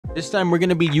This time we're going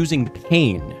to be using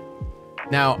Pain.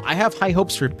 Now, I have high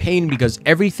hopes for Pain because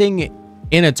everything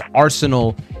in its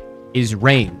arsenal is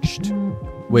ranged,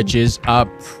 which is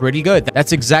pretty good.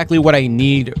 That's exactly what I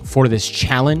need for this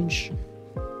challenge.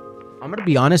 I'm going to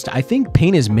be honest, I think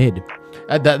Pain is mid.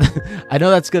 I know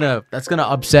that's gonna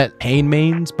upset Pain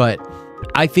mains, but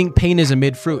I think Pain is a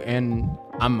mid fruit, and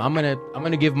I'm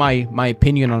gonna give my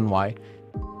opinion on why.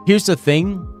 Here's the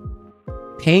thing.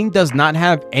 Pain does not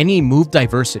have any move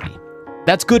diversity.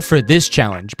 That's good for this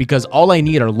challenge because all I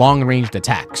need are long-ranged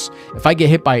attacks. If I get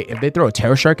hit by, if they throw a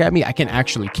Terror Shark at me, I can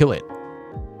actually kill it.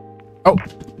 Oh,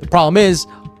 the problem is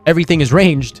everything is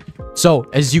ranged. So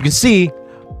as you can see,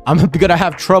 I'm gonna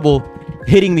have trouble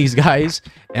hitting these guys,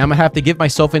 and I'm gonna have to get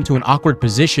myself into an awkward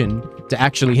position to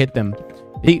actually hit them.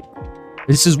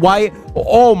 This is why,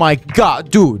 oh my god,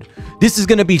 dude, this is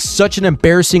gonna be such an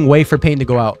embarrassing way for Pain to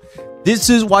go out.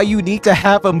 This is why you need to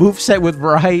have a moveset with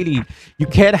variety. You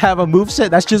can't have a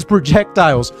moveset that's just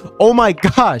projectiles. Oh my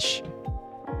gosh.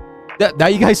 Now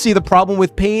you guys see the problem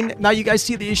with Pain? Now you guys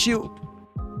see the issue?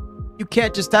 You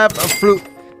can't just have a fruit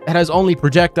that has only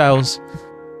projectiles,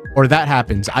 or that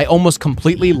happens. I almost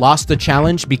completely lost the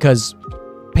challenge because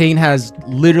Pain has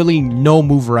literally no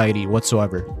move variety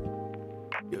whatsoever.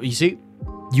 You see?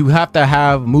 You have to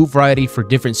have move variety for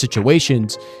different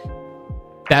situations.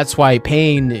 That's why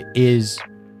Pain is,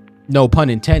 no pun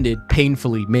intended,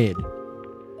 painfully mid.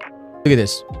 Look at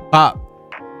this. Pop.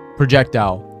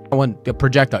 Projectile. I want the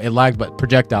projectile. It lagged, but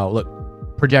projectile.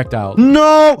 Look. Projectile.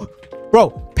 No! Bro,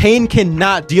 Pain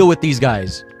cannot deal with these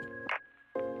guys.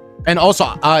 And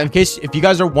also, in case, if you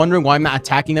guys are wondering why I'm not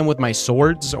attacking them with my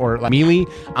swords or like melee,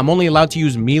 I'm only allowed to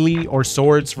use melee or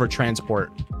swords for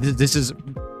transport. This is,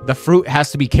 the fruit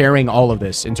has to be carrying all of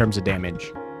this in terms of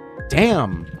damage.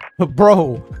 Damn.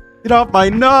 Bro, get off my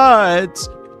nuts.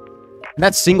 And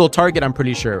that's single target, I'm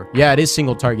pretty sure. Yeah, it is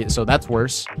single target, so that's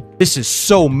worse. This is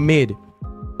so mid.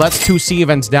 That's 2 C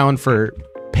events down for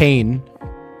Pain.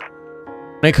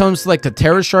 When it comes to like the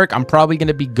Terror Shark, I'm probably going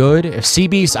to be good. If Sea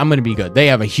Beast, I'm going to be good. They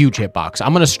have a huge hitbox.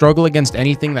 I'm going to struggle against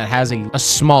anything that has a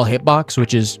small hitbox,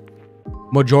 which is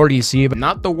majority C, but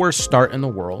not the worst start in the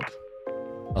world.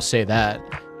 I'll say that.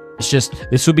 It's just,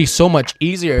 this would be so much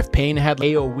easier if Pain had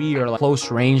AoE or like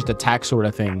close ranged attack sort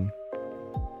of thing.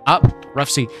 Up, rough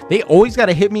C. They always got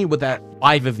to hit me with that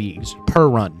 5 of these per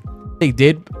run. They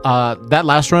did, that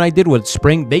last run I did with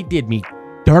Spring, they did me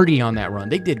dirty on that run.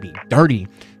 They did me dirty.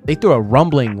 They threw a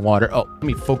rumbling water. Oh, let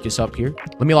me focus up here.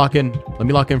 Let me lock in. Let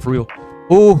me lock in for real.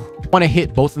 Oh, I want to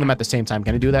hit both of them at the same time.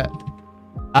 Can I do that?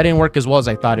 That didn't work as well as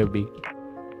I thought it would be.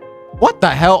 What the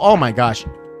hell? Oh my gosh.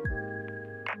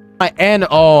 And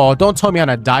oh, don't tell me I'm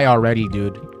gonna die already,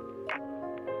 dude.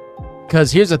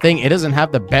 Because here's the thing, it doesn't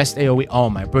have the best AoE. Oh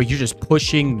my bro, you're just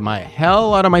pushing my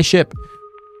hell out of my ship.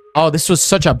 Oh, this was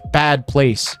such a bad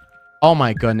place. Oh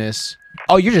my goodness.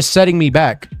 Oh, you're just setting me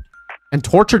back. And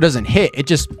Torture doesn't hit. It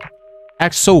just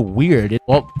acts so weird.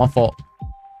 Well, my fault.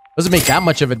 Doesn't make that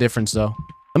much of a difference though.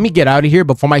 Let me get out of here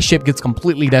before my ship gets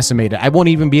completely decimated. I won't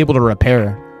even be able to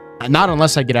repair. Not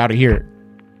unless I get out of here.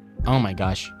 Oh my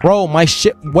gosh. Bro, my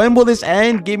ship, when will this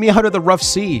end? Get me out of the rough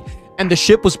sea. And the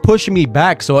ship was pushing me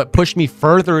back, so it pushed me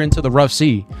further into the rough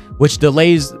sea, which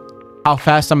delays how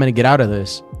fast I'm going to get out of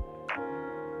this.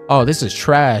 Oh, this is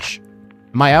trash.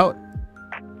 Am I out?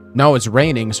 No, it's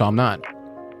raining, so I'm not.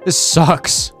 This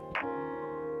sucks.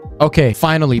 Okay,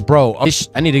 finally, bro.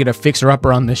 I need to get a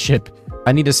fixer-upper on this ship.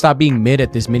 I need to stop being mid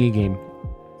at this minigame.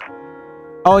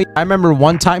 Oh, yeah, I remember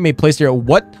one time a place there.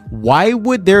 What? Why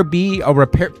would there be a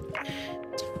repair?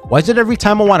 Why is it every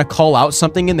time I want to call out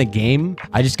something in the game,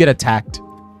 I just get attacked?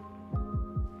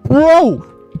 Bro!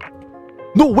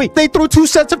 No, wait. They threw 2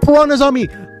 sets of piranhas on me.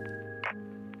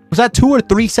 Was that 2 or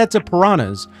 3 sets of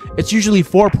piranhas? It's usually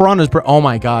 4 piranhas per... Oh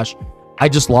my gosh. I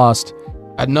just lost.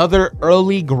 Another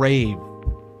early grave.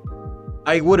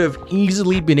 I would have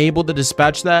easily been able to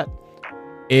dispatch that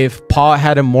if Paw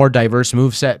had a more diverse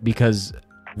moveset, because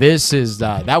this is...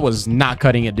 that was not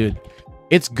cutting it, dude.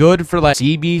 It's good for like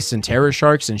sea beasts and terror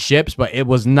sharks and ships, but it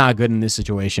was not good in this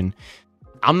situation.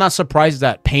 I'm not surprised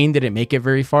that Pain didn't make it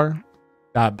very far.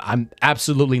 I'm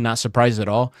absolutely not surprised at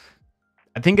all.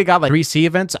 I think it got like 3 C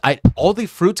events. All the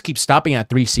fruits keep stopping at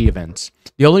 3 C events.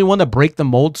 The only one to break the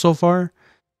mold so far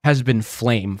has been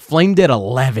Flame. Flame did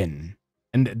 11.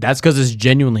 And that's because it's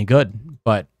genuinely good.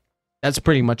 But that's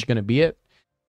pretty much going to be it.